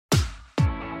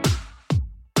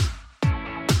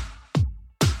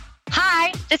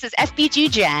This is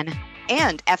FBG Jen.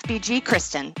 And FBG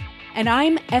Kristen. And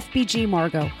I'm FBG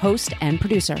Margot, host and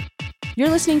producer. You're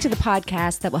listening to the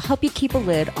podcast that will help you keep a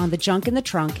lid on the junk in the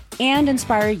trunk and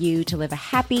inspire you to live a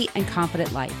happy and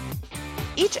confident life.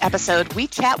 Each episode, we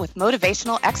chat with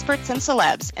motivational experts and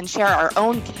celebs and share our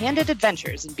own candid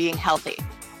adventures in being healthy.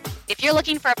 If you're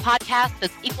looking for a podcast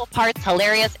that's equal parts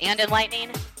hilarious and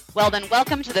enlightening, well then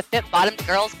welcome to the Fit Bottomed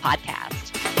Girls podcast.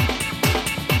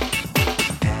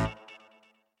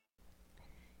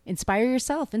 Inspire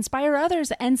yourself, inspire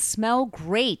others, and smell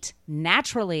great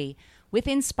naturally with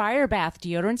Inspire Bath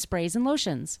deodorant sprays and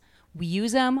lotions. We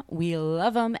use them, we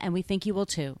love them, and we think you will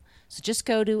too. So just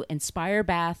go to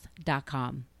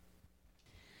inspirebath.com.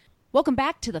 Welcome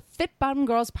back to the Fit Bottomed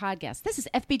Girls podcast. This is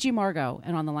FBG Margot,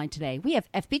 and on the line today we have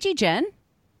FBG Jen.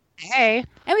 Hey.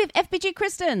 And we have FBG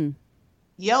Kristen.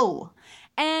 Yo.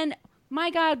 And my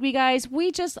God,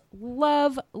 we just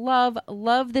love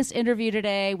this interview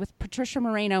today with Patricia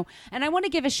Moreno. And I want to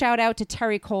give a shout out to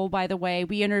Terry Cole, by the way.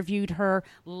 We interviewed her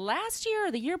last year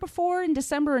or the year before in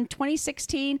December in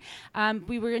 2016.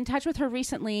 We were in touch with her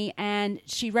recently, and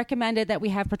she recommended that we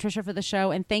have Patricia for the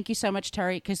show. And thank you so much,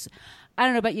 Terry, because I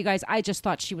don't know about you guys, I just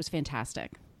thought she was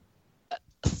fantastic.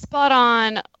 Spot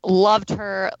on. Loved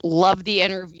her. Loved the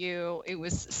interview. It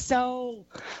was so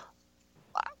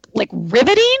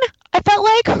riveting. I felt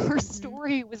like her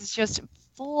story was just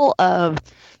full of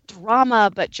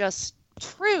drama, but just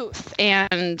truth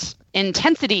and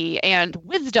intensity and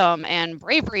wisdom and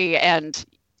bravery. And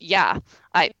yeah,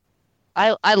 I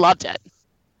loved it.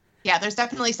 Yeah, there's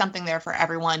definitely something there for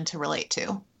everyone to relate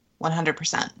to.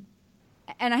 100%.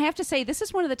 And I have to say, this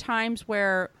is one of the times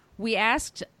where we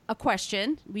asked a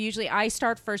question. I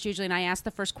start first usually, and I ask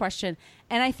the first question.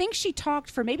 And I think she talked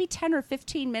for maybe 10 or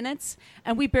 15 minutes,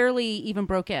 and we barely even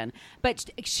broke in.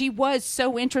 But she was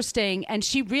so interesting, and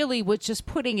she really was just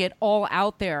putting it all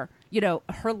out there,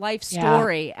 her life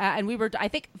story. Yeah. And we were, I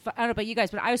don't know about you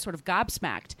guys, but I was sort of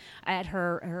gobsmacked at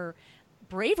her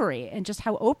bravery and just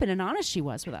how open and honest she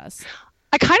was with us.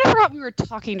 I kind of forgot we were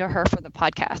talking to her for the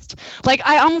podcast.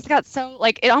 I almost got so,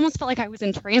 it almost felt like I was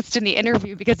entranced in the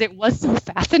interview because it was so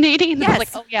fascinating. Yes. I was like,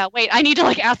 oh yeah, wait, I need to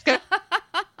ask a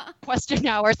question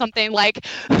now or something.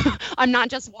 I'm not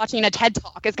just watching a TED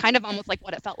Talk. It's kind of almost like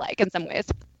what it felt like in some ways.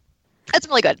 It's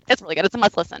really good. It's a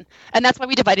must listen. And that's why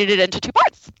we divided it into two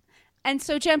parts. And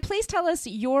so, Jen, please tell us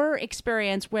your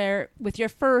experience with your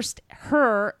first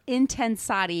Her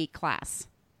Intensati class.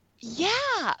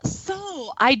 Yeah,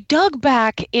 so I dug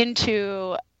back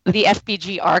into the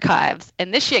FBG archives,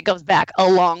 and this shit goes back a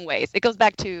long ways. It goes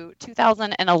back to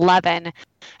 2011, and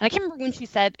I can't remember when she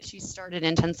said she started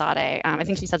Intensate. I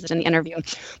think she says it in the interview,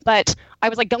 but I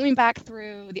was going back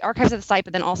through the archives of the site,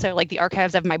 but then also the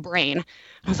archives of my brain. And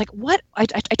I was like, what? I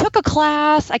took a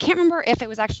class. I can't remember if it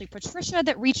was actually Patricia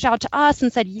that reached out to us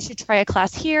and said, you should try a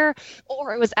class here,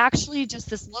 or it was actually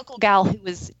just this local gal who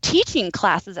was teaching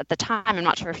classes at the time. I'm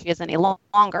not sure if she is any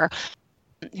longer,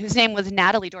 whose name was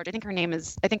Natalie George. I think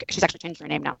she's actually changed her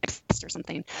name now, or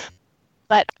something.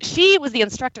 But she was the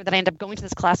instructor that I ended up going to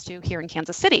this class to here in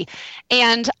Kansas City.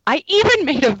 And I even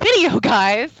made a video,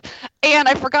 guys. And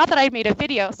I forgot that I made a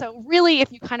video. So really,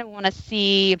 if you kind of want to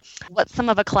see what some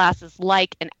of a class is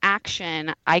like in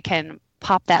action, I can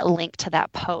pop that link to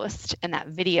that post and that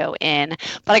video in.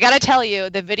 But I got to tell you,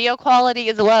 the video quality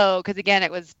is low because, again,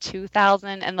 it was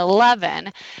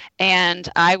 2011. And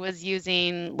I was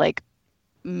using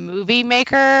Movie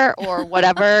Maker or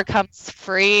whatever comes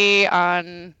free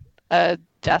on a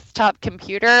desktop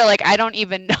computer. I don't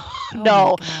even know.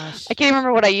 No, I can't even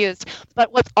remember what I used.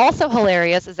 But what's also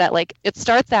hilarious is that it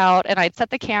starts out and I'd set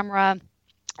the camera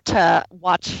to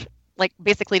watch,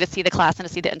 basically to see the class and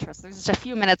to see the intro. So there's just a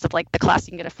few minutes of the class,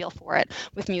 you can get a feel for it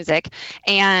with music.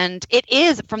 And it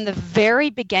is from the very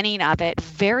beginning of it,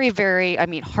 very, very,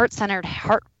 heart-centered,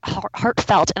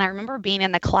 heartfelt. And I remember being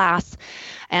in the class,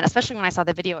 and especially when I saw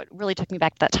the video, it really took me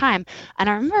back to that time. And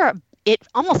I remember it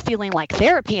almost feeling like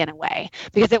therapy in a way,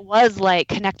 because it was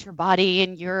connect your body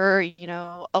and you're,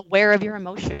 aware of your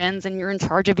emotions and you're in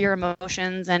charge of your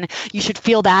emotions and you should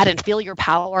feel that and feel your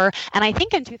power. And I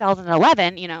think in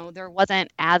 2011, there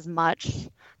wasn't as much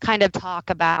kind of talk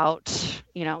about,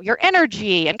 your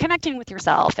energy and connecting with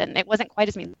yourself. And it wasn't quite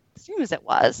as mainstream as it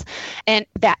was. And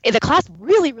that the class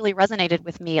really, really resonated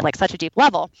with me at such a deep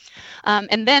level.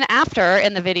 And then after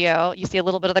in the video, you see a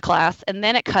little bit of the class, and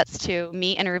then it cuts to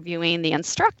me interviewing the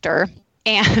instructor.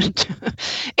 And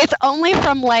it's only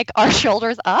from our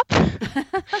shoulders up.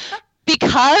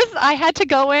 Because I had to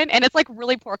go in, and it's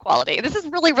really poor quality. This is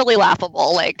really, really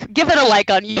laughable. Give it a like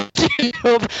on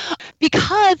YouTube.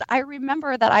 Because I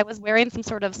remember that I was wearing some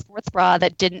sort of sports bra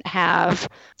that didn't have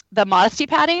the modesty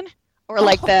padding or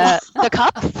like the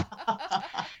cups.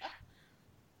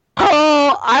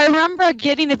 Oh, I remember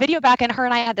getting the video back, and her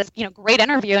and I had this, great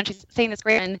interview, and she's saying this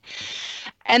great,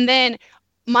 and then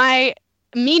me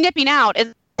nipping out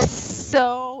is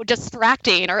so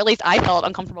distracting, or at least I felt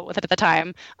uncomfortable with it at the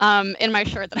time, in my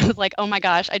shirt, that I was like, oh my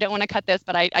gosh, I don't want to cut this,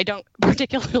 but I don't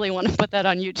particularly want to put that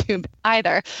on YouTube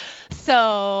either.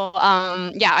 So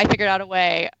yeah, I figured out a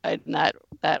way in that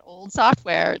old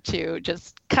software to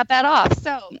just cut that off.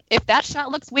 So if that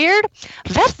shot looks weird,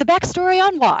 that's the backstory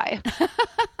on why.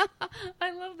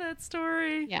 I love that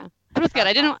story. Yeah. It was good.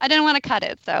 I didn't want to cut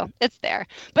it, so it's there.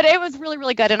 But it was really,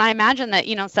 really good. And I imagine that,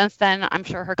 since then, I'm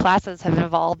sure her classes have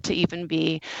evolved to even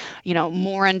be,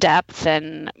 more in depth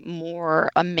and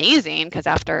more amazing, because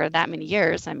after that many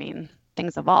years, I mean,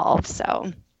 things evolve.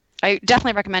 So I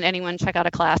definitely recommend anyone check out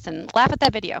a class and laugh at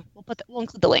that video. We'll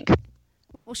include the link.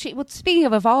 Well, speaking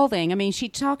of evolving, I mean, she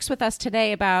talks with us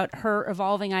today about her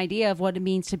evolving idea of what it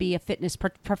means to be a fitness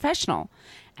professional.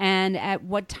 And at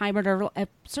a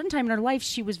certain time in her life,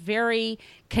 she was very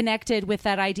connected with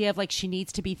that idea of, like, she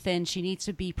needs to be thin. She needs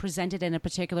to be presented in a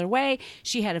particular way.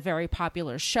 She had a very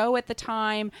popular show at the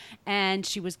time, and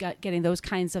she was getting those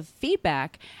kinds of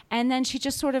feedback. And then she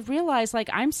just sort of realized, like,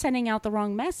 I'm sending out the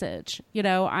wrong message.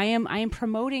 I am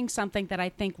promoting something that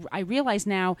I realize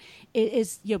now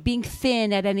is, being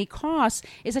thin at any cost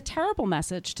is a terrible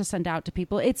message to send out to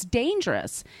people. It's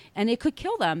dangerous, and it could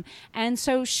kill them. And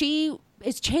so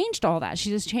it's changed all that.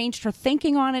 She has changed her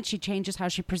thinking on it. She changes how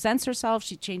she presents herself.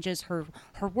 She changes her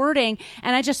wording.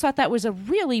 And I just thought that was a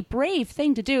really brave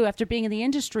thing to do after being in the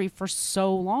industry for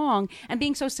so long and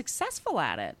being so successful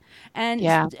at it.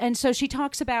 And so she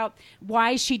talks about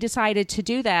why she decided to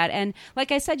do that. And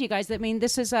like I said, you guys, I mean,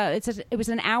 this is it was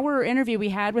an hour interview we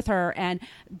had with her, and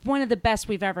one of the best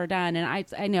we've ever done. And I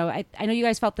know you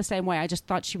guys felt the same way. I just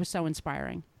thought she was so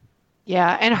inspiring.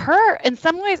 Yeah, and in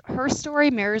some ways, her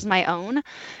story mirrors my own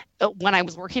when I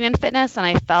was working in fitness, and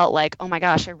I felt like, oh my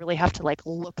gosh, I really have to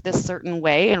look this certain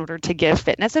way in order to give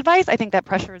fitness advice. I think that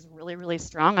pressure is really, really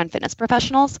strong on fitness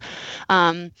professionals.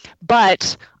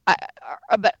 But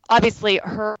obviously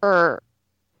I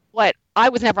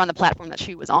was never on the platform that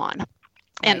she was on.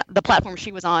 And the platform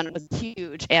she was on was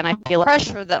huge, and I feel the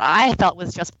pressure that I felt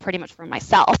was just pretty much for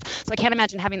myself. So I can't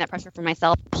imagine having that pressure for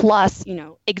myself, plus,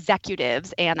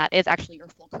 executives, and that is actually your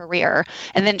full career.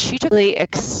 And then she took the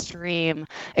extreme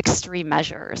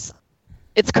measures.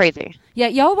 It's crazy. Yeah,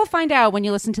 y'all will find out when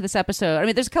you listen to this episode. I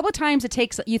mean, there's a couple of times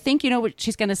you think you know what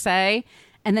she's going to say,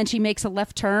 and then she makes a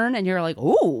left turn, and you're like,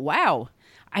 oh, wow.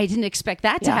 I didn't expect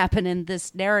that to happen in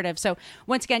this narrative. So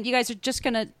once again, you guys are just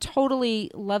going to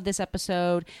totally love this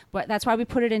episode. But that's why we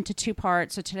put it into 2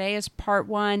 parts. So today is part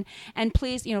 1. And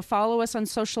please, follow us on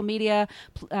social media.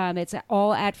 It's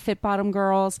all at Fit Bottom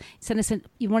Girls.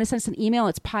 You want to send us an email,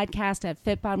 it's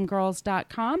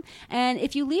podcast@fitbottomgirls.com. And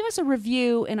if you leave us a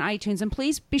review in iTunes, and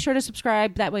please be sure to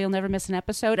subscribe. That way you'll never miss an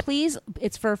episode. Please,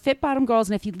 it's for Fit Bottom Girls.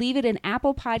 And if you leave it in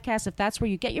Apple Podcasts, if that's where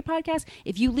you get your podcast,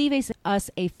 if you leave us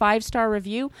a 5-star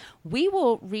review, we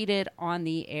will read it on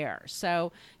the air.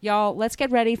 So, y'all, let's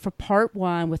get ready for part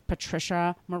 1 with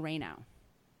Patricia Moreno.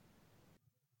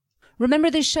 Remember,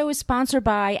 this show is sponsored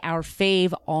by our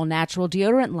fave all-natural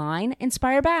deodorant line,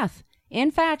 Inspire Bath.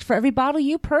 In fact, for every bottle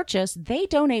you purchase, they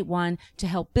donate one to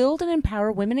help build and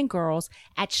empower women and girls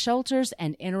at shelters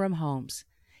and interim homes.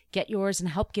 Get yours and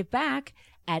help give back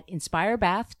at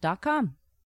inspirebath.com.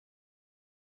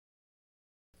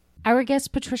 Our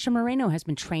guest, Patricia Moreno, has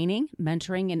been training,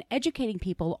 mentoring, and educating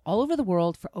people all over the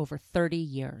world for over 30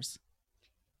 years.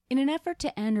 In an effort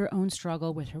to end her own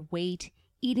struggle with her weight,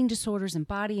 eating disorders, and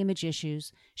body image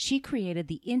issues, she created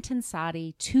the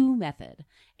Intensati 2 method,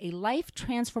 a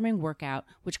life-transforming workout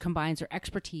which combines her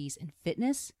expertise in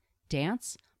fitness,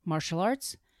 dance, martial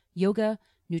arts, yoga,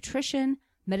 nutrition,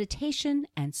 meditation,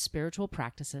 and spiritual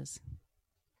practices.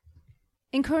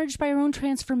 Encouraged by her own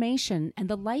transformation and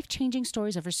the life-changing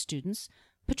stories of her students,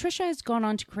 Patricia has gone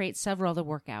on to create several other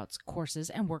workouts, courses,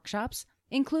 and workshops,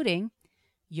 including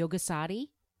Yoga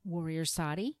Sati, Warrior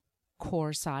Sati,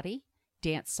 Core Sati,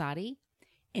 Dance Sati,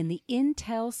 and the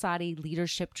Intel Sati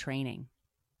Leadership Training.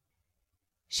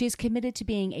 She is committed to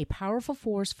being a powerful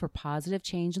force for positive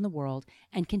change in the world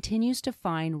and continues to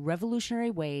find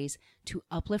revolutionary ways to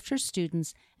uplift her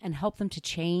students and help them to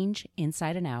change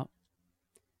inside and out.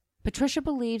 Patricia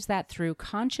believes that through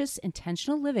conscious,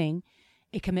 intentional living,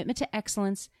 a commitment to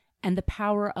excellence, and the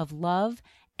power of love,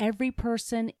 every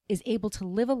person is able to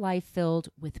live a life filled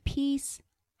with peace,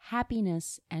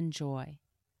 happiness, and joy.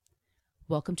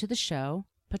 Welcome to the show,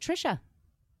 Patricia.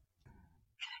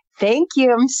 Thank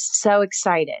you. I'm so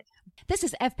excited. This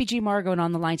is FBG Margot, and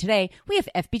on the line today, we have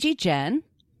FBG Jen.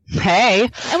 Hey.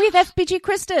 And we have FBG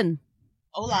Kristen.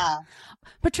 Hola.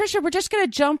 Patricia, we're just going to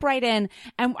jump right in,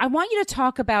 and I want you to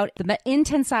talk about the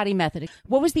Intensati method.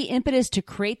 What was the impetus to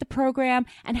create the program,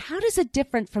 and how does it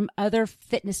differ from other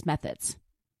fitness methods?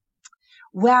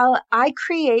 Well, I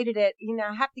created it.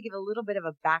 I have to give a little bit of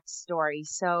a backstory.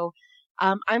 So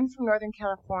I'm from Northern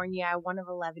California, one of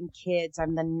 11 kids.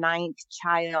 I'm the 9th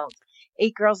child,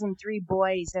 8 girls and 3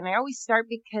 boys. And I always start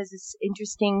because it's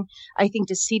interesting, I think,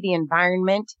 to see the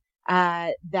environment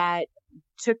that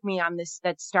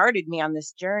started me on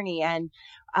this journey. And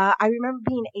I remember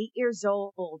being 8 years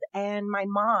old, and my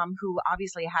mom, who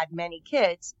obviously had many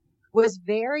kids, was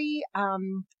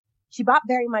she bought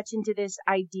very much into this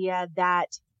idea that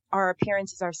our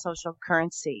appearance is our social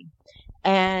currency.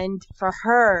 And for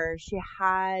her, she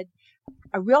had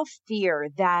a real fear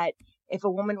that if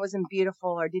a woman wasn't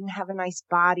beautiful or didn't have a nice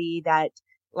body, that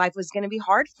life was going to be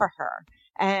hard for her.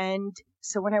 And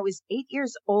so when I was 8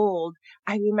 years old,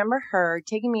 I remember her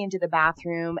taking me into the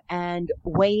bathroom and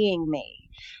weighing me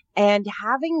and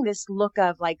having this look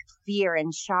of like fear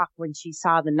and shock when she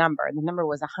saw the number. The number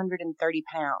was 130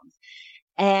 pounds.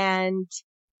 And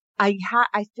I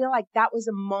feel like that was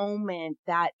a moment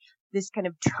that this kind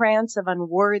of trance of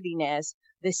unworthiness,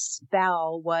 this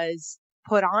spell was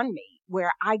put on me,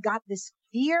 where I got this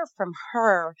fear from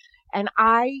her, and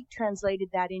I translated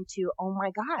that into, oh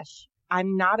my gosh,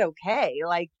 I'm not okay.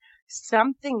 Like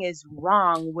something is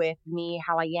wrong with me,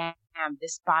 how I am,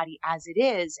 this body as it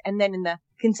is. And then in the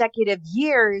consecutive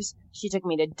years, she took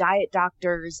me to diet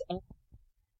doctors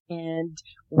and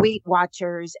Weight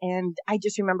Watchers. And I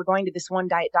just remember going to this one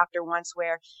diet doctor once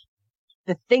where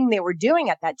the thing they were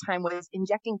doing at that time was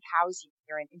injecting cow's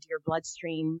urine into your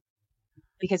bloodstream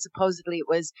because supposedly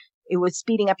it was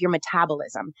speeding up your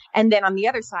metabolism. And then on the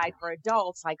other side, for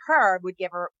adults like her, would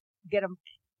give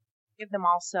them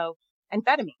also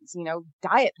amphetamines,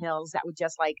 diet pills that would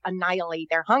just like annihilate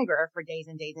their hunger for days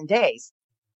and days and days.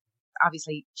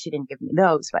 Obviously, she didn't give me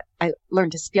those, but I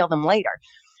learned to steal them later.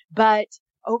 But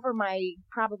over my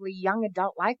probably young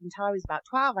adult life until I was about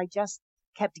 12, I just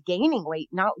kept gaining weight,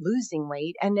 not losing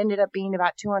weight, and ended up being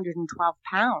about 212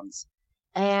 pounds.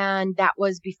 And that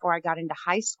was before I got into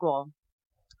high school.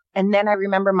 And then I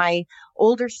remember my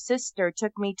older sister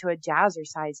took me to a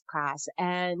jazzercise class,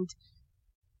 and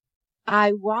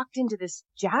I walked into this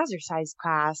jazzercise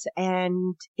class,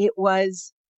 and it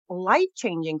was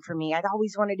life-changing for me. I'd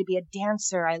always wanted to be a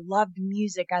dancer. I loved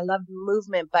music. I loved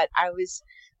movement, but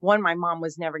my mom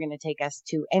was never going to take us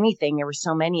to anything. There were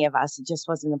so many of us. It just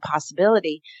wasn't a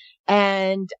possibility.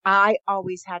 And I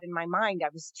always had in my mind, I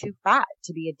was too fat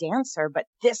to be a dancer, but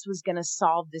this was going to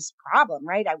solve this problem,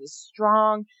 right? I was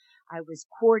strong. I was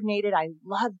coordinated. I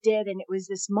loved it. And it was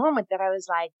this moment that I was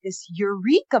like, this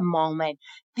eureka moment.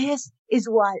 This is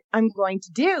what I'm going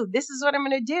to do. This is what I'm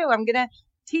going to do. I'm going to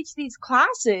teach these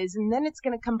classes, and then it's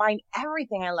going to combine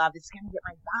everything I love. It's going to get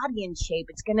my body in shape.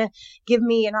 It's going to give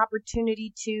me an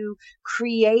opportunity to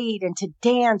create and to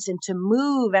dance and to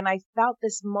move. And I felt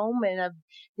this moment of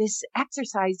this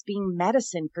exercise being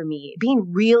medicine for me,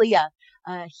 being really a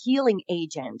healing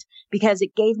agent, because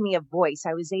it gave me a voice.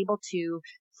 I was able to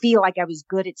feel like I was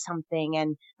good at something,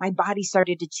 and my body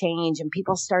started to change, and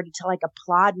people started to like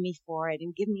applaud me for it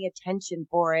and give me attention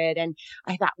for it. And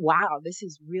I thought, wow, this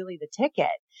is really the ticket.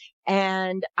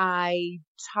 And I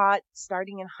taught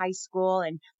starting in high school,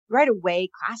 and right away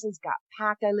classes got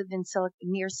packed. I lived in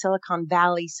near Silicon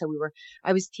Valley. So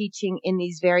I was teaching in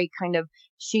these very kind of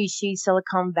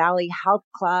Silicon Valley health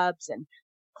clubs, and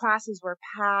classes were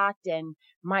packed, and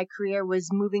my career was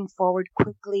moving forward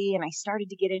quickly. And I started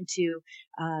to get into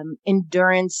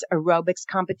endurance aerobics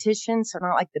competitions. So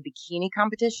not like the bikini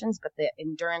competitions, but the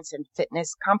endurance and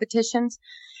fitness competitions.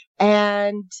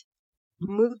 And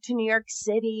moved to New York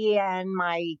City, and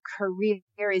my career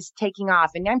is taking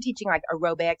off. And I'm teaching like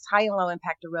aerobics, high and low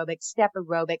impact aerobics, step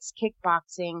aerobics,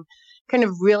 kickboxing, kind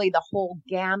of really the whole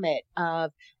gamut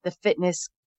of the fitness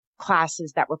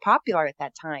classes that were popular at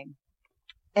that time.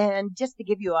 And just to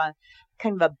give you a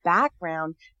kind of a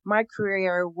background, my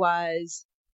career was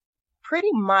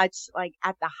pretty much like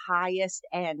at the highest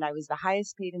end. I was the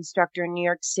highest paid instructor in New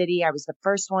York City. I was the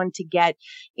first one to get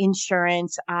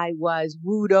insurance. I was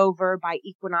wooed over by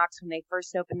Equinox when they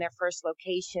first opened their first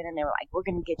location, and they were like, we're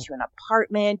going to get you an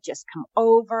apartment. Just come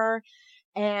over.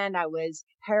 And I was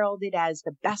heralded as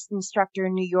the best instructor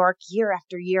in New York year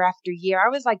after year after year. I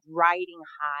was like riding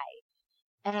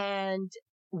high. And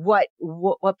what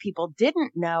people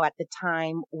didn't know at the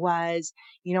time was,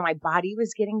 my body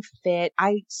was getting fit.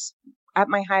 I at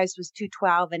my highest was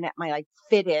 212, and at my like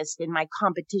fittest in my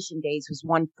competition days was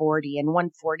 140. And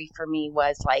 140 for me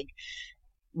was like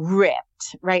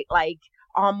ripped, right? Like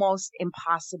almost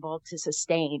impossible to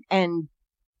sustain. And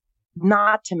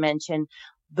not to mention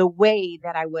the way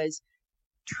that I was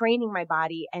training my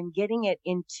body and getting it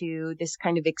into this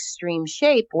kind of extreme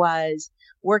shape was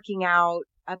working out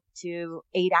up to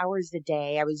 8 hours a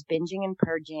day. I was binging and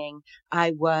purging.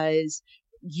 I was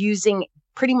using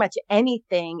pretty much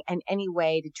anything and any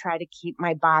way to try to keep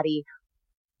my body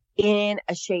in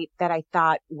a shape that I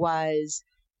thought was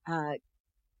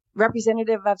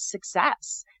representative of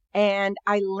success. And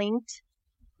I linked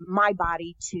my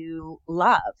body to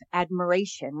love,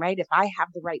 admiration, right? If I have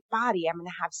the right body, I'm going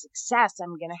to have success.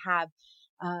 I'm going to have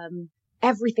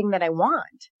everything that I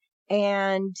want.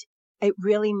 And it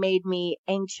really made me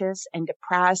anxious and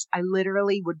depressed. I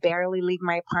literally would barely leave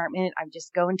my apartment. I would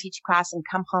just go and teach class and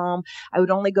come home. I would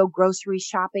only go grocery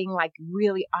shopping like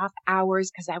really off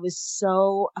hours because I was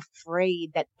so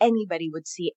afraid that anybody would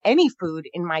see any food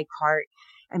in my cart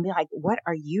and be like, what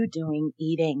are you doing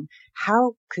eating?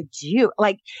 How could you?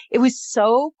 Like, it was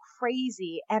so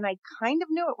crazy. And I kind of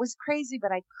knew it was crazy,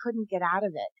 but I couldn't get out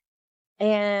of it.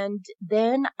 And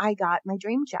then I got my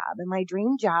dream job. And my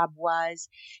dream job was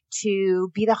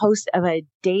to be the host of a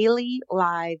daily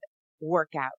live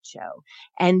workout show.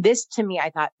 And this to me, I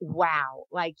thought, wow,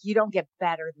 like you don't get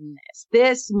better than this.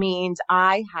 This means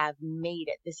I have made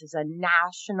it. This is a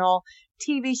national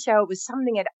TV show. It was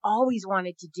something I'd always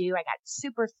wanted to do. I got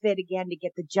super fit again to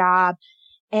get the job.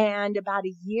 And about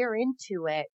a year into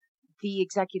it, the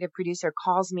executive producer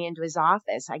calls me into his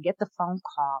office. I get the phone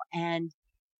call and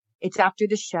it's after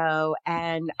the show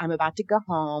and I'm about to go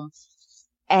home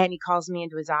and he calls me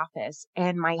into his office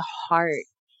and my heart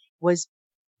was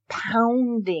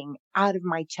pounding out of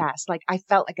my chest. Like I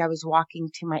felt like I was walking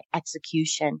to my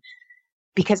execution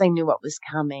because I knew what was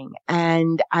coming.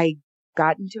 And I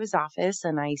got into his office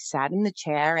and I sat in the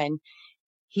chair and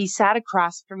he sat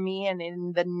across from me and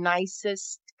in the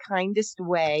nicest, kindest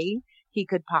way he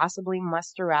could possibly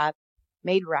muster up,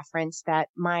 made reference that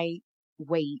my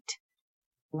weight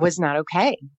was not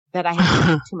okay, that I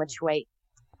had too much weight.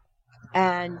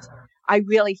 And I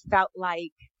really felt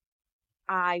like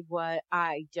I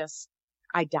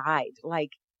died.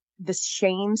 Like the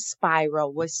shame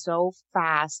spiral was so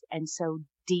fast and so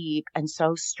deep and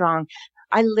so strong.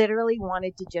 I literally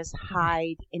wanted to just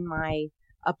hide in my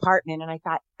apartment. And I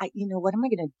thought, what am I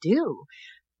going to do?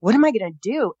 What am I going to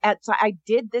do? And so I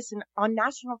did this on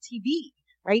national TV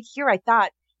right here. I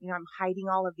thought, I'm hiding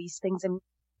all of these things I'm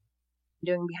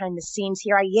doing behind the scenes.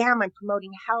 Here I am. I'm promoting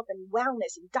health and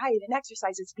wellness and diet and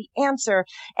exercise. It's the answer,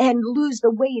 and lose the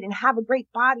weight and have a great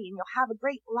body and you'll have a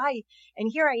great life.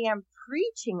 And here I am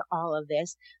preaching all of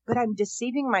this, but I'm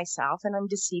deceiving myself and I'm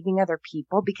deceiving other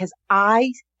people because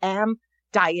I am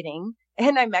dieting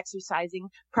and I'm exercising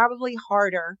probably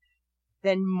harder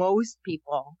than most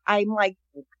people. I'm like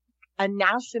a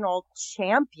national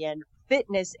champion,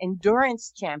 fitness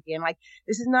endurance champion. Like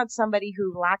this is not somebody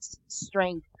who lacks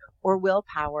strength or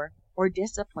willpower or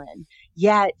discipline.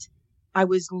 Yet I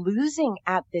was losing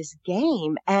at this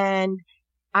game and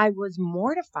I was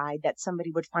mortified that somebody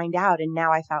would find out. And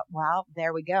now I thought, well,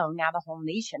 there we go. Now the whole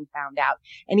nation found out.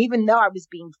 And even though I was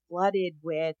being flooded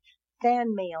with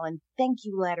fan mail and thank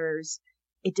you letters,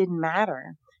 it didn't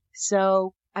matter.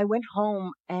 So I went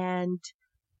home and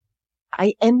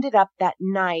I ended up that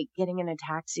night getting in a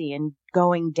taxi and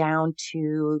going down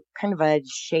to kind of a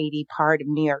shady part of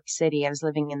New York City. I was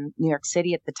living in New York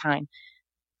City at the time.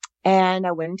 And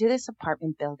I went into this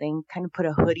apartment building, kind of put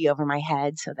a hoodie over my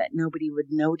head so that nobody would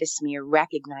notice me or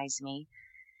recognize me.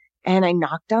 And I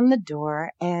knocked on the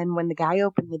door. And when the guy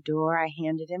opened the door, I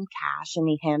handed him cash and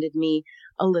he handed me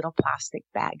a little plastic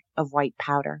bag of white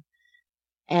powder.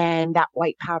 And that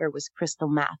white powder was crystal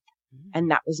meth. And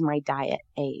that was my diet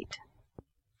aid.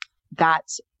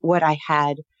 That's what I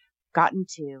had gotten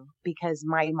to because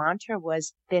my mantra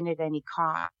was thin at any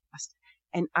cost.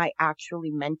 And I actually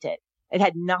meant it. It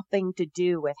had nothing to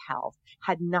do with health,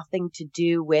 had nothing to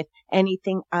do with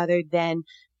anything other than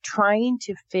trying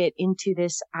to fit into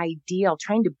this ideal,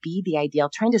 trying to be the ideal,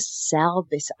 trying to sell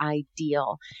this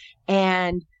ideal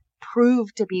and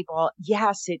prove to people,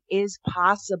 yes, it is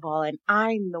possible. And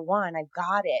I'm the one, I've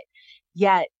got it.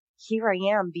 Yet here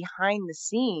I am behind the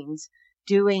scenes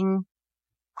doing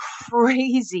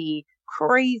crazy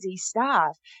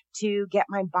stuff to get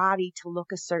my body to look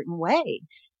a certain way.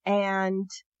 And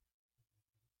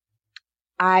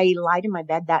I lied in my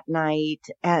bed that night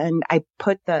and I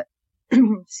put the,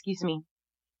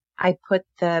 I put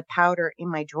the powder in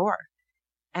my drawer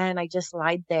and I just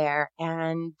lied there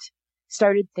and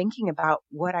started thinking about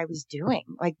what I was doing,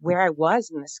 like where I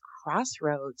was in this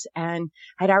crossroads. And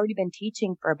I'd already been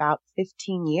teaching for about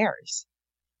 15 years.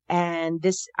 And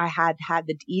I had had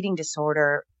the eating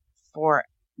disorder for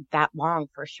that long,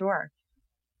 for sure.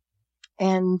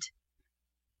 And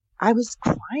I was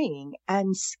crying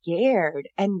and scared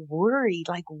and worried,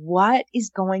 like, what is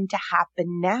going to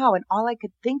happen now? And all I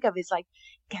could think of is like,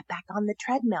 get back on the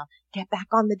treadmill, get back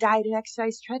on the diet and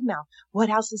exercise treadmill.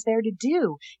 What else is there to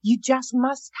do? You just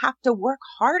must have to work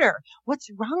harder.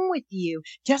 What's wrong with you?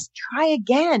 Just try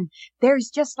again. There's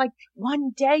just like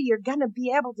one day you're going to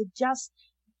be able to just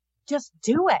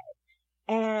do it.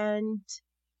 And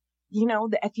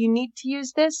if you need to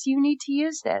use this, you need to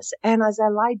use this. And as I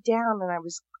lied down and I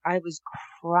was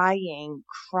crying,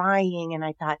 and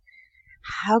I thought,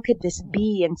 how could this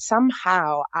be? And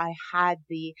somehow I had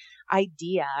the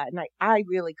idea, and I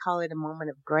really call it a moment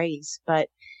of grace, but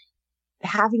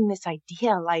having this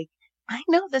idea, like, I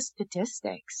know the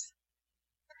statistics.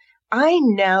 I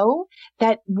know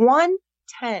that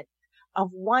 1/10 of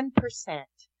 1%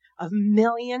 of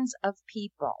millions of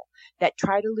people that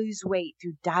try to lose weight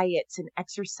through diets and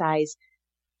exercise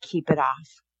keep it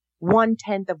off.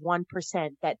 1/10 of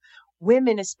 1%, that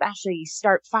women especially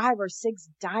start 5 or 6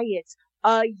 diets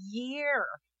a year,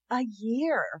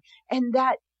 and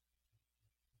that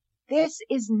this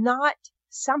is not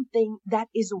something that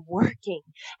is working.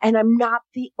 And I'm not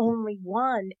the only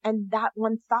one. And that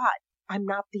one thought, I'm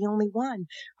not the only one.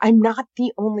 I'm not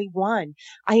the only one.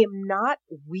 I am not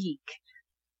weak.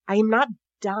 I am not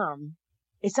dumb.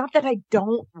 It's not that I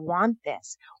don't want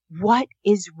this. What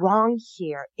is wrong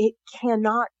here? It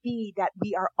cannot be that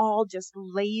we are all just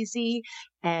lazy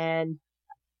and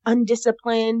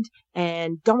undisciplined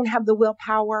and don't have the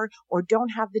willpower or don't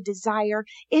have the desire.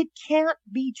 It can't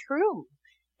be true.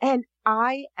 And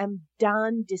I am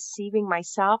done deceiving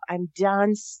myself. I'm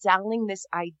done selling this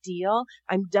ideal.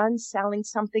 I'm done selling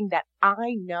something that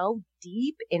I know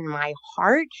deep in my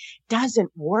heart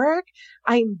doesn't work.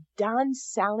 I'm done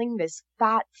selling this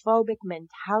fat phobic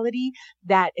mentality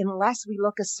that unless we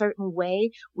look a certain way,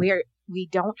 we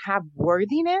don't have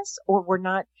worthiness or we're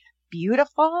not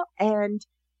beautiful. And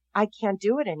I can't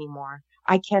do it anymore.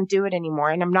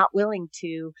 And I'm not willing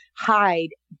to hide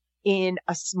in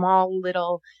a small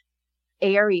little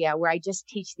area where I just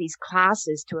teach these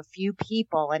classes to a few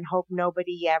people and hope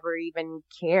nobody ever even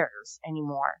cares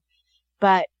anymore.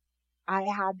 But I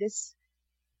had this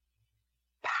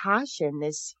passion,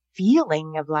 this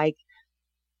feeling of like,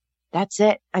 that's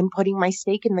it. I'm putting my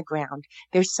stake in the ground.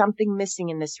 There's something missing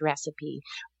in this recipe.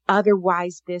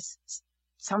 Otherwise,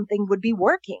 something would be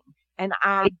working. And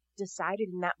I decided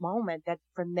in that moment that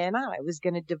from then on, I was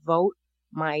going to devote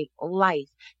my life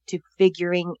to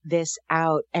figuring this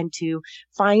out and to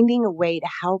finding a way to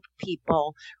help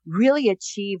people really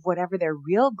achieve whatever their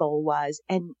real goal was,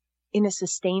 and in a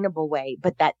sustainable way.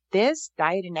 But that this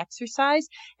diet and exercise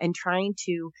and trying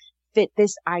to fit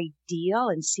this ideal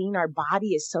and seeing our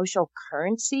body as social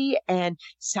currency and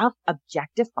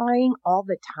self-objectifying all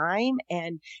the time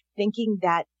and thinking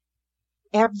that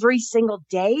every single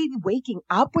day waking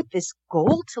up with this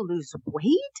goal to lose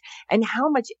weight and how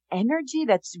much energy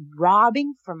that's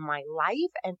robbing from my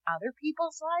life and other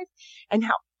people's life, and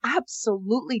how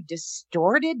absolutely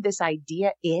distorted this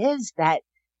idea is that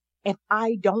if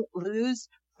I don't lose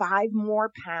 5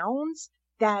 more pounds,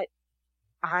 that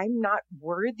I'm not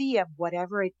worthy of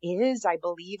whatever it is I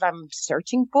believe I'm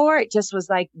searching for. It just was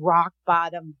like rock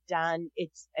bottom, done.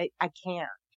 I can't.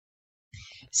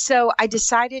 So I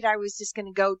decided I was just going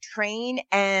to go train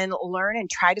and learn and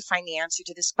try to find the answer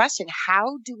to this question.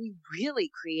 How do we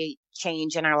really create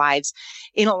change in our lives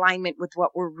in alignment with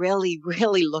what we're really,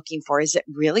 really looking for? Is it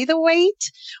really the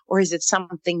weight or is it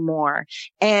something more?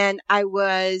 And I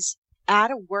was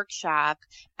at a workshop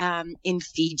in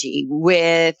Fiji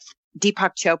with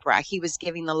Deepak Chopra. He was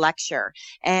giving the lecture,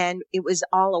 and it was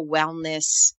all a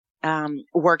wellness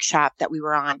workshop that we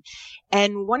were on.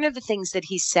 And one of the things that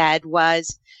he said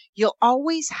was, you'll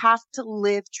always have to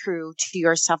live true to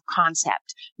your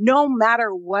self-concept. No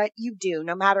matter what you do,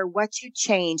 no matter what you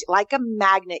change, like a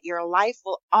magnet, your life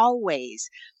will always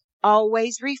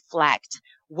reflect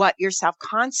what your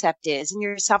self-concept is. And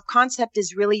your self-concept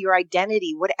is really your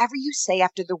identity. Whatever you say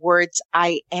after the words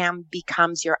I am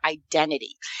becomes your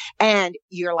identity. And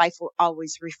your life will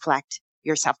always reflect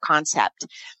your self-concept.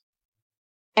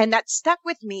 And that stuck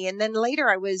with me. And then later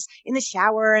I was in the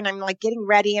shower and I'm like getting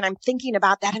ready and I'm thinking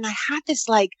about that. And I had this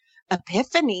like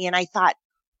epiphany and I thought,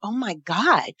 oh my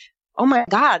God,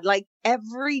 like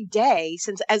every day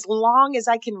since as long as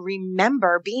I can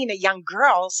remember being a young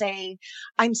girl saying,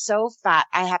 I'm so fat,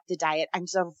 I have to diet. I'm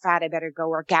so fat, I better go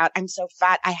work out. I'm so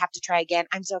fat, I have to try again.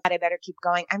 I'm so fat, I better keep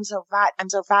going. I'm so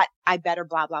fat, I better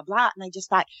blah, blah, blah. And I just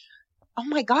thought, oh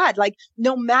my God, like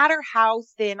no matter how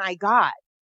thin I got,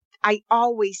 I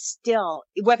always still,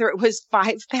 whether it was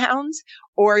 5 pounds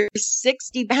or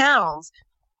 60 pounds,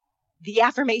 the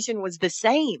affirmation was the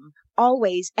same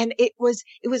always. And it was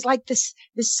like this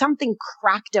something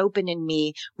cracked open in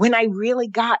me when I really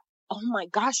got, oh my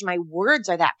gosh, my words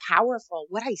are that powerful.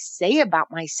 What I say about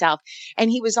myself.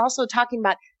 And he was also talking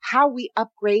about how we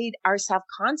upgrade our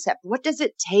self-concept. What does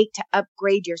it take to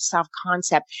upgrade your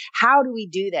self-concept? How do we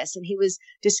do this? And he was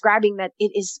describing that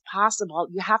it is possible.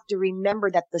 You have to remember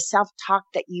that the self-talk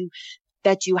that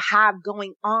you have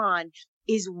going on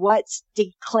is what's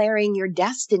declaring your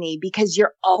destiny, because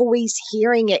you're always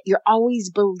hearing it. You're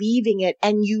always believing it,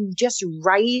 and you just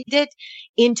write it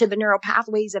into the neural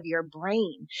pathways of your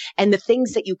brain. And the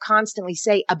things that you constantly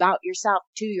say about yourself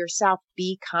to yourself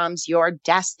becomes your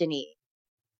destiny.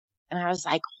 And I was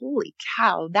like, holy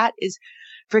cow, that is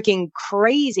freaking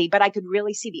crazy. But I could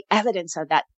really see the evidence of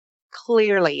that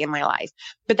clearly in my life,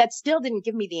 but that still didn't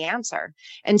give me the answer.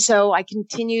 And so I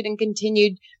continued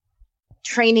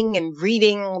training and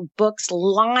reading books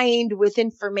lined with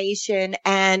information.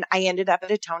 And I ended up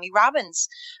at a Tony Robbins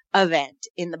event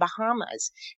in the Bahamas.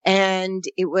 And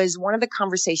it was one of the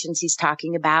conversations he's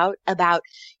talking about,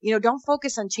 don't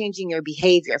focus on changing your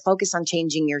behavior, focus on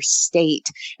changing your state.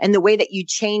 And the way that you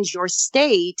change your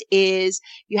state is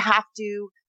you have to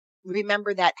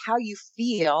remember that how you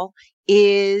feel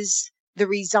is the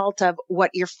result of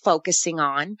what you're focusing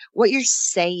on, what you're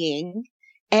saying,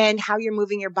 and how you're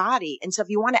moving your body. And so if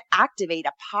you want to activate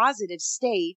a positive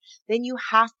state, then you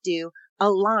have to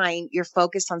align your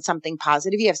focus on something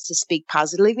positive. You have to speak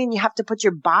positively, and you have to put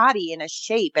your body in a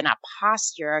shape and a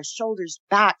posture, a shoulders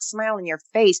back, smile in your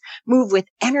face, move with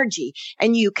energy,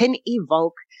 and you can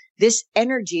evoke this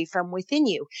energy from within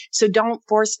you. So don't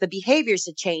force the behaviors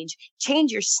to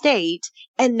change your state,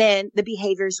 and then the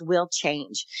behaviors will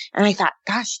change. And I thought,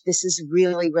 gosh, this is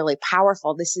really, really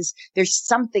powerful. There's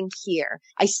something here.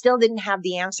 I still didn't have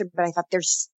the answer, but I thought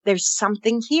there's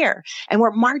something here. And we're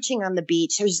marching on the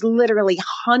beach. There's literally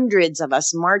hundreds of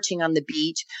us marching on the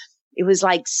beach. It was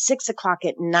like 6 o'clock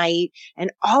at night,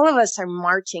 and all of us are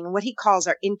marching what he calls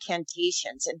our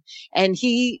incantations.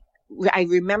 I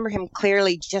remember him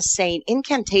clearly just saying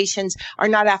incantations are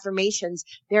not affirmations.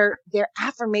 They're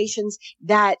affirmations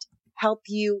that help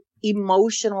you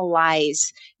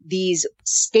emotionalize these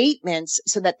statements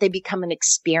so that they become an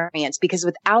experience, because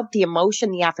without the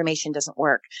emotion, the affirmation doesn't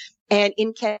work. And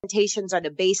incantations are the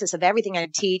basis of everything I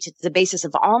teach. It's the basis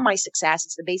of all my success.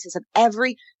 It's the basis of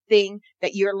everything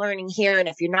that you're learning here. And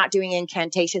if you're not doing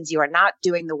incantations, you are not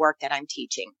doing the work that I'm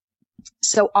teaching.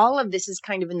 So all of this is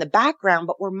kind of in the background,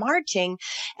 but we're marching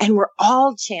and we're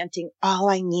all chanting, all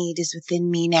I need is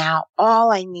within me now.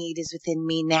 All I need is within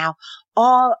me now.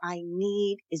 All I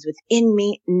need is within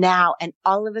me now. And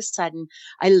all of a sudden,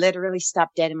 I literally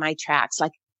stopped dead in my tracks,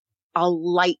 like a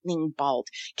lightning bolt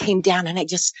came down. And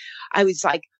I was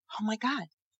like, oh my God,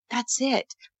 that's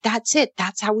it. That's it.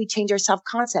 That's how we change our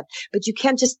self-concept. But you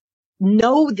can't just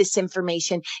know this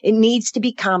information. It needs to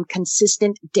become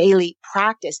consistent daily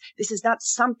practice. This is not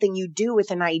something you do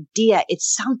with an idea.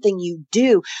 It's something you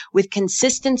do with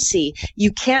consistency.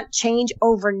 You can't change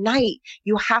overnight.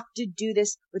 You have to do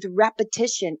this with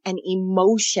repetition and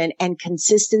emotion and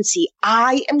consistency.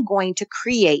 I am going to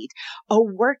create a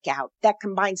workout that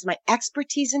combines my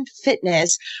expertise in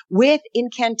fitness with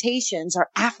incantations or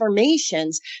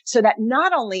affirmations, so that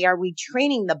not only are we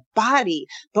training the body,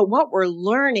 but what we're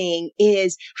learning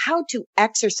is how to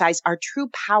exercise our true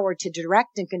power to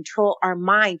direct and control our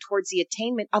mind towards the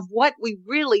attainment of what we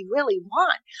really, really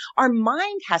want. Our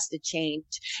mind has to change,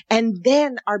 and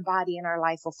then our body and our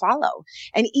life will follow.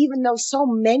 And even though so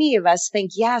many of us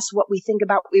think, yes, what we think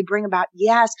about, we bring about,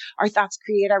 yes, our thoughts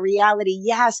create our reality.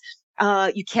 Yes,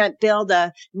 you can't build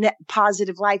a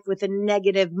positive life with a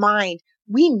negative mind.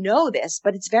 We know this,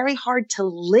 but it's very hard to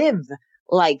live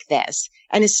like this.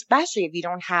 And especially if you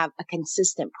don't have a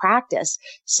consistent practice.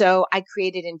 So I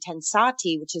created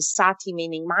Intensati, which is sati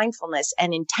meaning mindfulness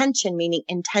and intention meaning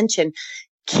intention.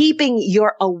 Keeping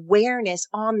your awareness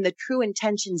on the true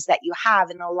intentions that you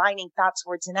have and aligning thoughts,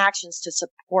 words, and actions to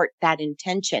support that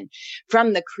intention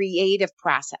from the creative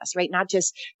process, right? Not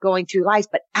just going through life,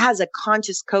 but as a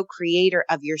conscious co-creator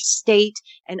of your state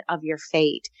and of your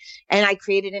fate. And I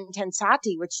created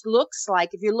Intensati, which looks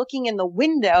like, if you're looking in the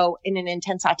window in an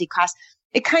Intensati class,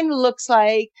 It kind of looks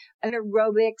like an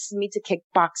aerobics meets a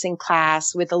kickboxing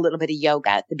class with a little bit of yoga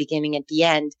at the beginning, at the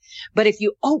end. But if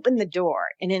you open the door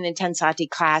in an Intensati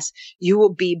class, you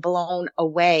will be blown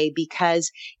away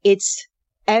because it's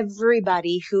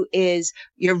everybody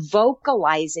you're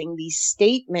vocalizing these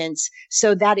statements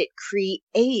so that it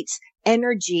creates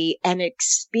energy and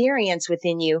experience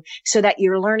within you so that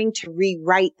you're learning to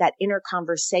rewrite that inner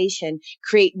conversation,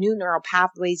 create new neural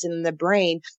pathways in the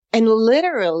brain, and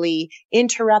literally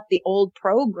interrupt the old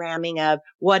programming of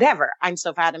whatever. I'm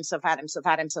so fat, I'm so fat, I'm so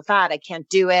fat, I'm so fat. I can't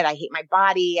do it. I hate my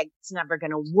body. It's never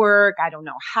going to work. I don't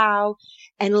know how.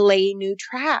 And lay new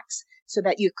tracks so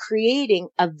that you're creating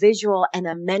a visual and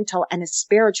a mental and a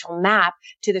spiritual map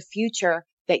to the future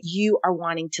that you are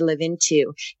wanting to live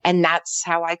into. And that's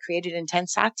how I created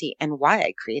Intensati and why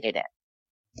I created it.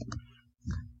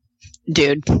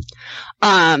 Dude.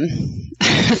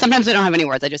 Sometimes I don't have any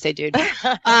words. I just say dude.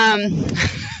 That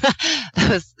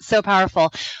was so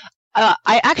powerful.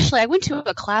 I went to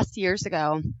a class years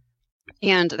ago,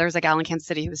 and there was a gal in Kansas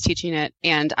City who was teaching it.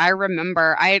 And I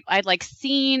remember I'd like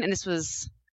seen, and this was,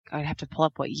 I'd have to pull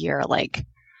up what year, like,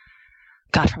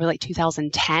 God, probably like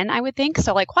 2010, I would think.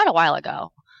 So like quite a while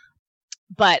ago.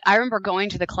 But I remember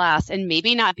going to the class and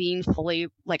maybe not being fully,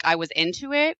 like, I was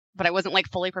into it, but I wasn't like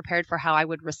fully prepared for how I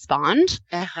would respond.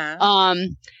 Uh-huh.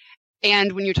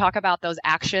 And when you talk about those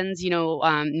actions,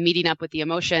 meeting up with the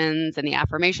emotions and the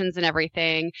affirmations and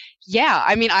everything. Yeah.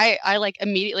 I mean, I like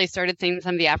immediately started saying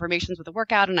some of the affirmations with the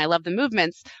workout, and I love the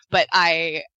movements, but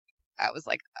I was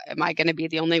like, am I going to be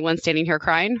the only one standing here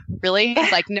crying? Really?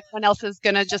 Like, no one else is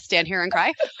going to just stand here and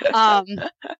cry.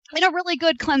 In a really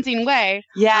good cleansing way.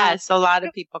 Yes. A lot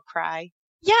of people cry.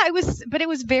 Yeah, it was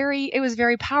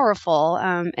very powerful.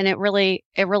 And it really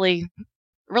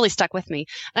stuck with me.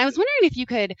 And I was wondering if you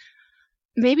could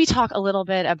maybe talk a little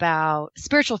bit about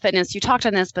spiritual fitness. You talked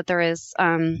on this, but there is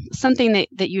something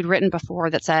that you'd written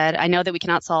before that said, I know that we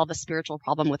cannot solve a spiritual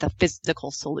problem with a physical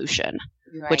solution,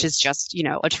 right, which is just,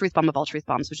 a truth bomb of all truth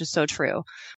bombs, which is so true.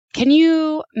 Can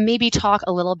you maybe talk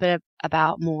a little bit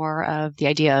about more of the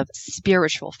idea of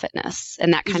spiritual fitness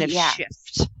and that kind of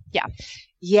shift? Yeah.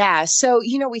 Yeah. So,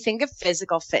 we think of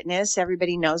physical fitness.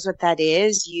 Everybody knows what that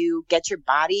is. You get your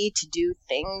body to do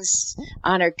things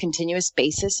on a continuous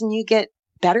basis and you get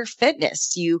better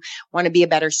fitness. You want to be a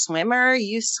better swimmer,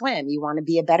 you swim. You want to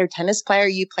be a better tennis player,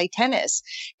 you play tennis.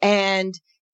 And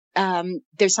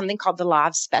there's something called the law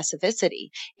of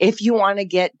specificity. If you want to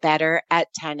get better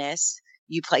at tennis,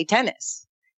 you play tennis.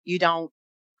 You don't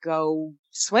go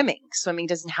swimming. Swimming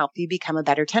doesn't help you become a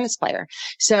better tennis player.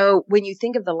 So when you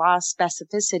think of the law of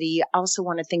specificity, you also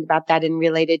want to think about that in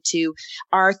related to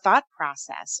our thought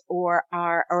process or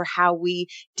how we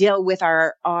deal with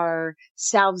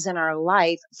ourselves in our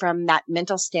life from that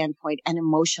mental standpoint and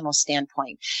emotional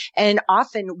standpoint. And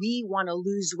often we want to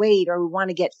lose weight or we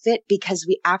want to get fit because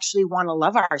we actually want to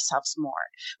love ourselves more.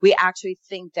 We actually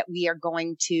think that we are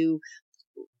going to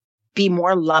be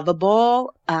more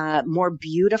lovable, more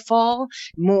beautiful,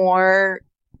 more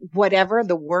whatever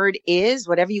the word is,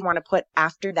 whatever you want to put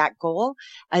after that goal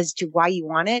as to why you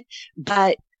want it.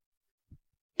 But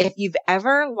if you've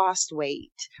ever lost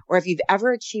weight or if you've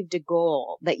ever achieved a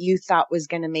goal that you thought was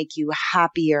going to make you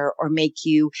happier or make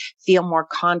you feel more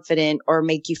confident or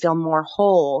make you feel more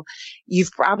whole,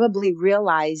 you've probably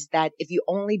realized that if you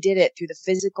only did it through the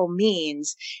physical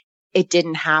means, it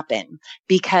didn't happen,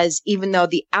 because even though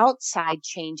the outside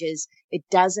changes, it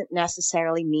doesn't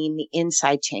necessarily mean the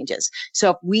inside changes.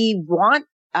 So if we want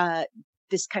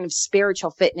this kind of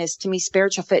spiritual fitness, to me,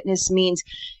 spiritual fitness means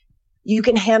you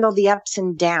can handle the ups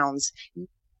and downs.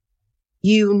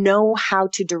 You know how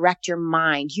to direct your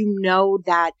mind. You know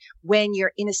that when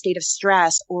you're in a state of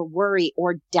stress or worry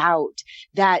or doubt,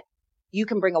 that you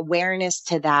can bring awareness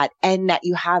to that and that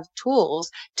you have tools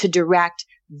to direct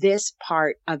this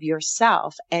part of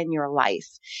yourself and your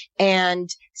life. And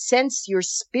since your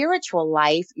spiritual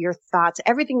life, your thoughts,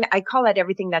 everything, I call that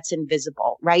everything that's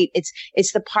invisible, right?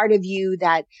 It's the part of you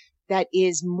that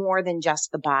is more than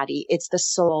just the body. It's the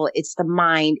soul. It's the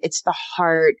mind. It's the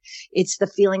heart. It's the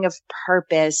feeling of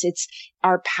purpose. It's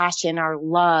our passion, our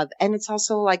love. And it's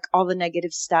also like all the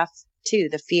negative stuff too,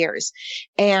 the fears.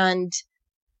 And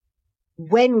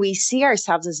when we see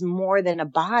ourselves as more than a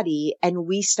body and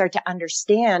we start to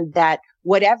understand that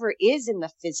whatever is in the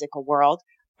physical world,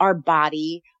 our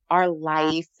body, our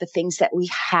life, the things that we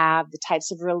have, the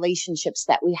types of relationships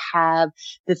that we have,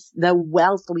 the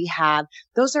wealth we have,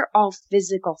 those are all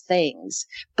physical things,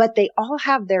 but they all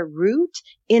have their root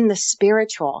in the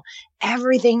spiritual.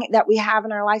 everything that we have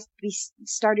in our life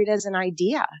started as an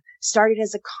idea, started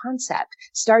as a concept,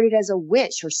 started as a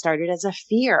wish, or started as a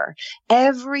fear.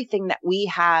 Everything that we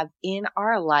have in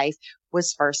our life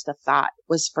was first a thought,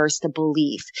 was first a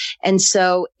belief. And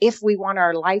so if we want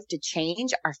our life to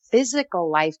change, our physical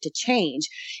life to change,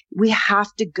 we have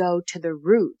to go to the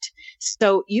root.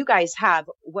 So you guys have,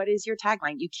 what is your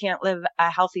tagline? You can't live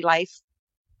a healthy life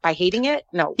by hating it?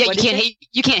 No. Yeah,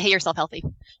 you can't hate yourself healthy.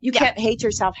 You can't hate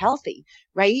yourself healthy,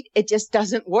 right? It just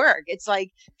doesn't work. It's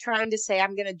like trying to say,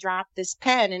 I'm going to drop this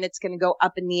pen and it's going to go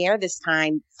up in the air this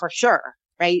time for sure.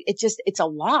 Right? It's a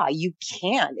law. You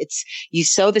can't. You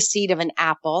sow the seed of an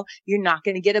apple. You're not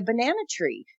going to get a banana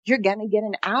tree. You're going to get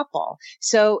an apple.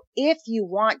 So if you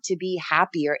want to be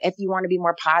happier, if you want to be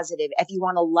more positive, if you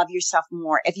want to love yourself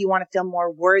more, if you want to feel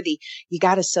more worthy, you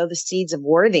got to sow the seeds of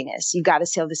worthiness. You got to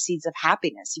sow the seeds of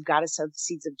happiness. You got to sow the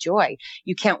seeds of joy.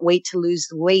 You can't wait to lose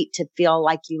the weight to feel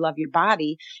like you love your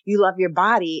body. You love your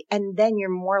body, and then you're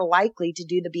more likely to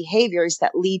do the behaviors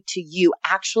that lead to you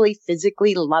actually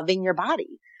physically loving your body,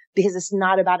 because it's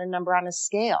not about a number on a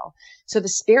scale. So the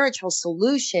spiritual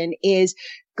solution is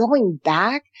going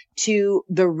back to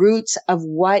the roots of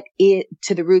whatever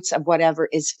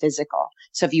is physical.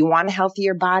 So if you want a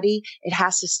healthier body, it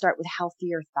has to start with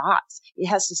healthier thoughts. It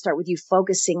has to start with you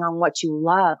focusing on what you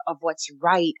love, of what's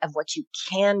right, of what you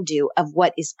can do, of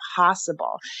what is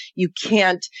possible. You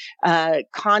can't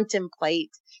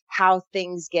contemplate how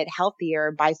things get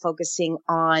healthier by focusing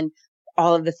on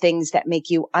all of the things that make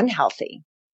you unhealthy.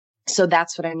 So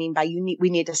that's what I mean by we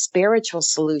need a spiritual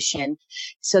solution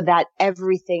so that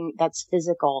everything that's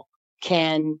physical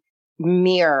can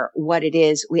mirror what it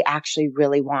is we actually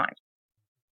really want.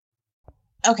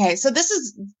 Okay. So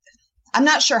I'm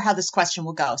not sure how this question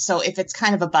will go. So if it's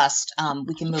kind of a bust,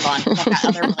 we can move on. I've got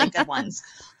other really good ones.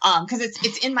 Cause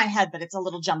it's in my head, but it's a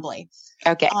little jumbly.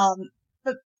 Okay.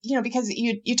 But because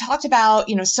you talked about,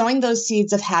 sowing those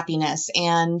seeds of happiness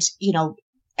and,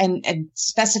 and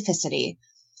specificity.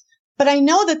 But I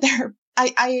know that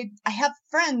I have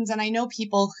friends and I know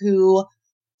people who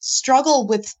struggle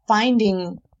with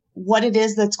finding what it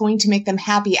is that's going to make them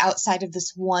happy outside of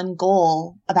this one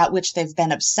goal about which they've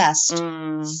been obsessed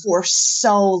for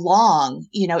so long.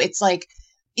 It's like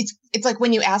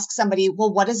when you ask somebody,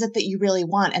 well, what is it that you really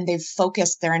want? And they've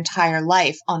focused their entire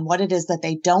life on what it is that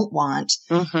they don't want.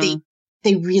 Mm-hmm.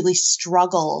 They really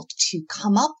struggle to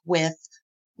come up with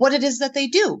what it is that they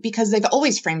do, because they've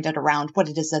always framed it around what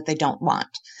it is that they don't want.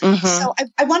 Mm-hmm. So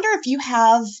I wonder if you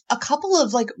have a couple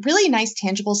of really nice,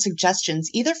 tangible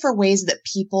suggestions, either for ways that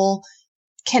people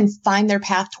can find their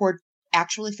path toward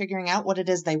actually figuring out what it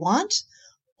is they want,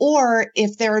 or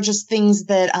if there are just things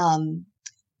that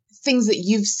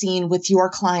you've seen with your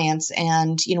clients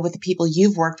and, with the people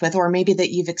you've worked with, or maybe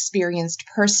that you've experienced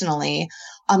personally.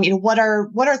 What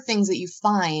are things that you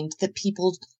find that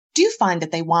people do find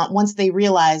that they want once they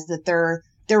realize that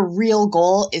their real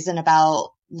goal isn't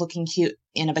about looking cute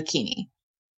in a bikini?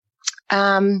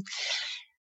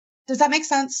 Does that make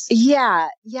sense? Yeah.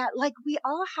 Like we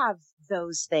all have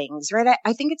those things, right?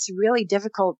 I think it's really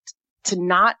difficult to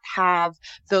not have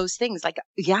those things. Like,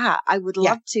 I would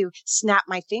love to snap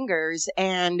my fingers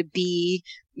and be,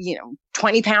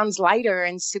 20 pounds lighter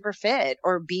and super fit,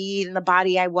 or be in the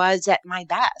body I was at my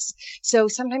best. So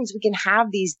sometimes we can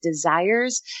have these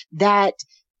desires that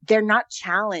they're not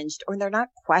challenged or they're not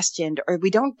questioned, or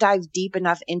we don't dive deep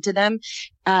enough into them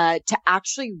to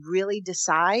actually really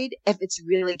decide if it's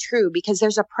really true, because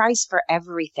there's a price for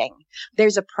everything.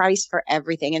 There's a price for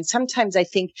everything. And sometimes I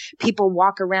think people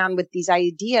walk around with these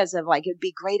ideas of it'd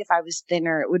be great if I was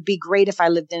thinner. It would be great if I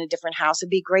lived in a different house.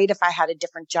 It'd be great if I had a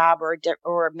different job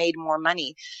or made more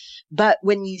money. But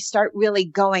when you start really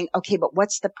going, okay, but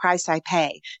what's the price I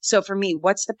pay? So for me,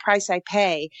 what's the price I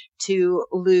pay to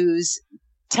lose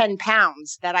 10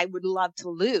 pounds that I would love to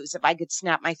lose if I could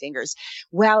snap my fingers?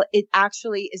 Well, it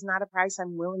actually is not a price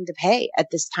I'm willing to pay at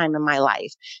this time in my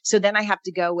life. So then I have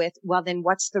to go with, well, then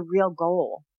what's the real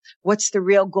goal? What's the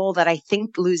real goal that I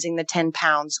think losing the 10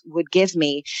 pounds would give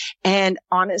me? And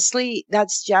honestly,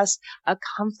 that's just a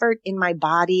comfort in my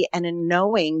body and a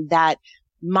knowing that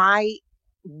my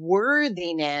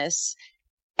worthiness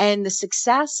and the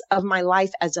success of my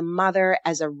life as a mother,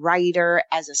 as a writer,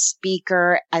 as a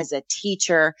speaker, as a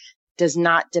teacher does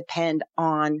not depend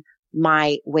on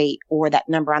my weight or that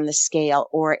number on the scale,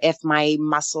 or if my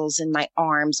muscles in my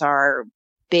arms are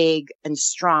big and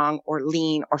strong or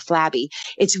lean or flabby.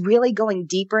 It's really going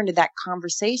deeper into that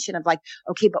conversation of like,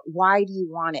 okay, but why do you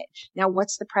want it? Now,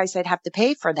 what's the price I'd have to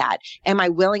pay for that? Am I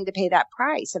willing to pay that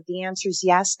price? If the answer is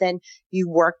yes, then you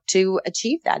work to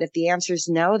achieve that. If the answer is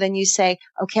no, then you say,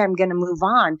 okay, I'm going to move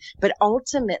on. But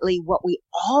ultimately, what we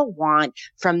all want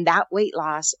from that weight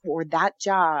loss or that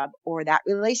job or that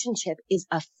relationship is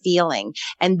a feeling.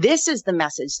 And this is the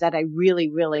message that I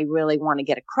really, really, really want to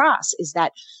get across, is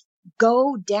that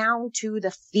go down to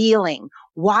the feeling.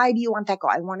 Why do you want that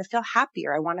goal? I want to feel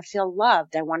happier. I want to feel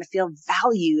loved. I want to feel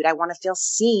valued. I want to feel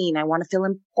seen. I want to feel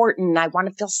important. I want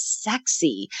to feel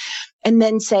sexy. And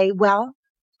then say, well,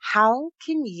 how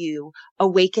can you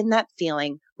awaken that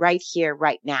feeling right here,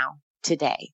 right now,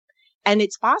 today? And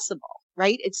it's possible,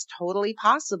 right? It's totally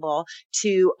possible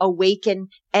to awaken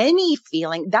any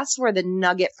feeling. That's where the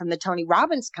nugget from the Tony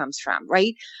Robbins comes from,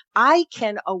 right? I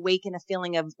can awaken a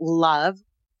feeling of love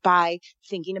by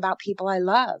thinking about people I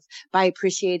love, by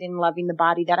appreciating and loving the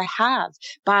body that I have,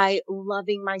 by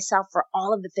loving myself for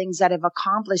all of the things that I've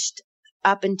accomplished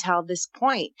up until this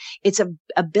point. It's an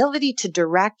ability to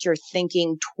direct your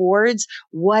thinking towards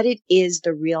what it is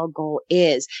the real goal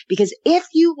is. Because if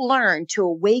you learn to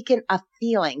awaken a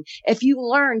feeling, if you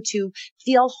learn to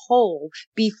feel whole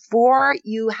before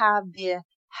you have the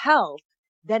health,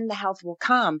 then the health will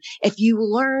come. If you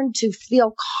learn to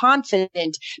feel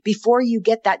confident before you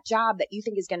get that job that you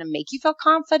think is going to make you feel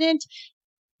confident,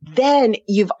 then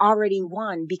you've already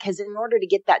won, because in order to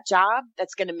get that job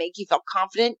that's going to make you feel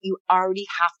confident, you already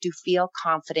have to feel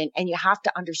confident, and you have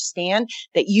to understand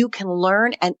that you can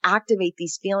learn and activate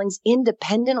these feelings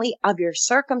independently of your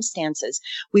circumstances.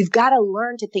 We've got to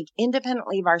learn to think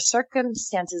independently of our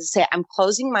circumstances and say, I'm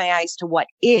closing my eyes to what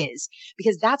is,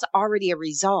 because that's already a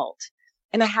result.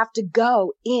 And I have to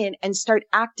go in and start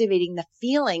activating the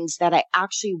feelings that I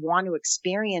actually want to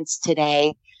experience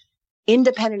today,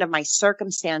 independent of my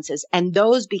circumstances. And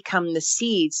those become the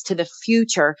seeds to the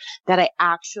future that I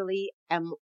actually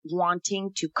am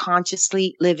wanting to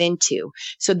consciously live into.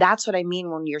 So that's what I mean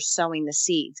when you're sowing the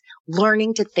seeds,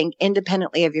 learning to think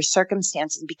independently of your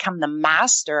circumstances, become the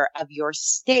master of your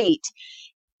state,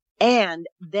 and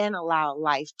then allow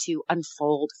life to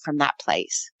unfold from that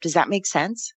place. Does that make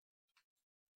sense?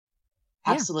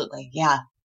 Absolutely. Yeah.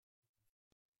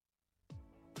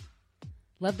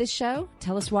 Love this show?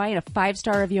 Tell us why in a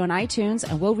 5-star review on iTunes,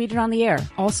 and we'll read it on the air.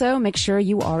 Also, make sure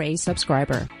you are a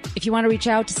subscriber. If you want to reach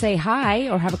out to say hi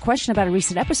or have a question about a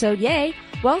recent episode, yay,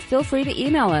 well, feel free to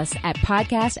email us at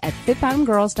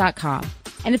podcast@fitbottomgirls.com.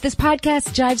 And if this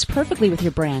podcast jives perfectly with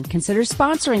your brand, consider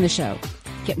sponsoring the show.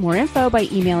 Get more info by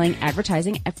emailing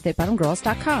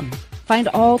advertising@fitbottomgirls.com. Find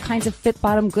all kinds of Fit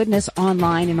Bottom goodness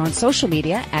online and on social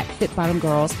media at Fit Bottom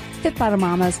Girls, Fit Bottom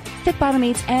Mamas, Fit Bottom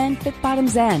Eats, and Fit Bottom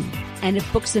Zen. And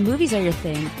if books and movies are your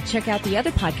thing, check out the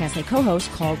other podcast I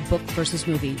co-host called Book versus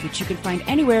Movie, which you can find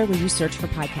anywhere where you search for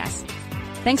podcasts.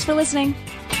 Thanks for listening.